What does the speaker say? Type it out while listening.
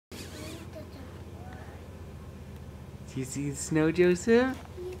Do you see the snow, Joseph?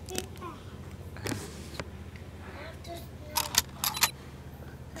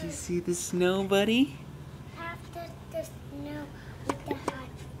 Do you see the snow, buddy? After the snow with the hot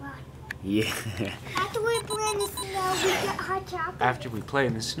chocolate. Yeah. After we play in the snow, we get hot chocolate. After we play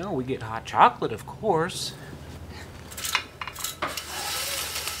in the snow, we get hot chocolate, of course.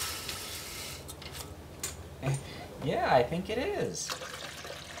 Yeah, I think it is.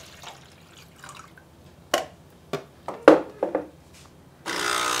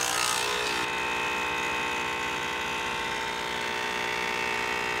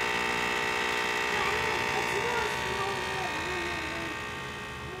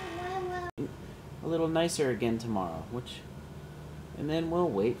 A little nicer again tomorrow, and then we'll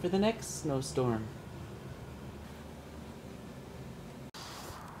wait for the next snowstorm.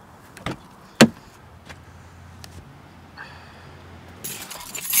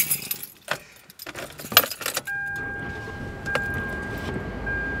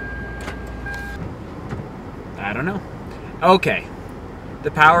 I don't know. Okay,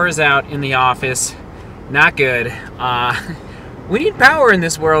 the power is out in the office. Not good. We need power in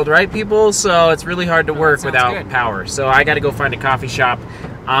this world, right, people? So it's really hard to work without power. So I got to go find a coffee shop.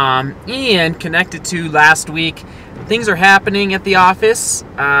 And connected to last week, things are happening at the office.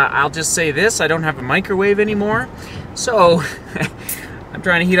 I'll just say this: I don't have a microwave anymore. So I'm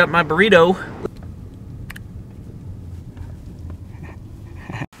trying to heat up my burrito.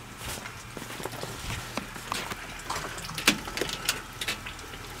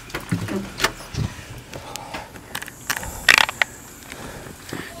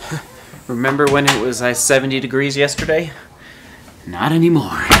 Remember when it was 70 degrees yesterday? Not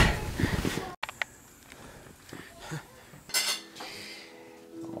anymore.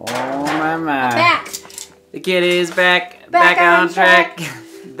 Oh my my. I'm back. The kid is back on track.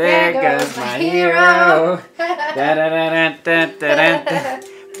 There goes my hero. Da, da, da, da, da, da, da.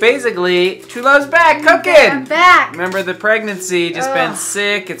 Basically, True Love's back cooking. I'm back. Remember the pregnancy, just been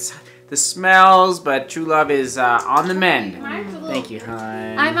sick. It's the smells, but True Love is on the mend. Thank you,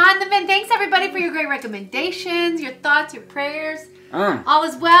 hon. I'm on the mend. Thanks everybody for your great recommendations, your thoughts, your prayers. All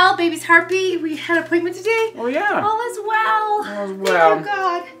is well. Baby's heartbeat. We had an appointment today. Oh yeah. All is well. All is well. Thank you,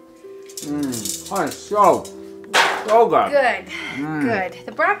 God. Oh, it's so good. Good. Good.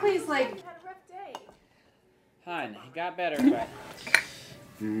 The broccoli is like had a rough day. Hon, it got better, but.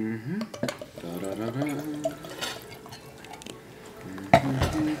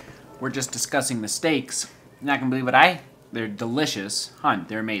 We're just discussing the steaks. You're not gonna believe what they're delicious. Hon,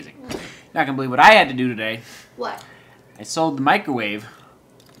 they're amazing. You're not gonna believe what I had to do today. What? I sold the microwave.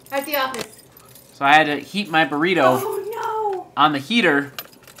 At the office. So I had to heat my burrito on the heater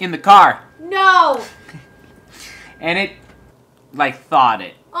in the car. No! And it, like, thawed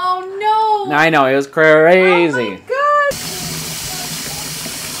it. Oh no! I know, it was crazy. Oh my God!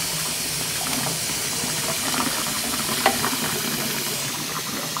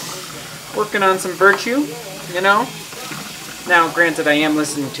 Working on some virtue, you know? Now, granted, I am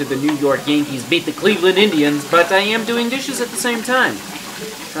listening to the New York Yankees beat the Cleveland Indians, but I am doing dishes at the same time.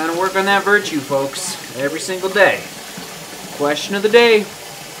 Trying to work on that virtue, folks, every single day. Question of the day: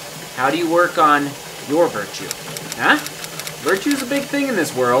 how do you work on your virtue? Huh? Virtue is a big thing in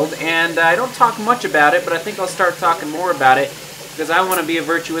this world, and I don't talk much about it, but I think I'll start talking more about it because I want to be a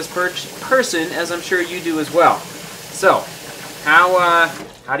virtuous person, as I'm sure you do as well. So,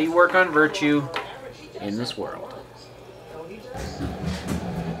 how do you work on virtue in this world?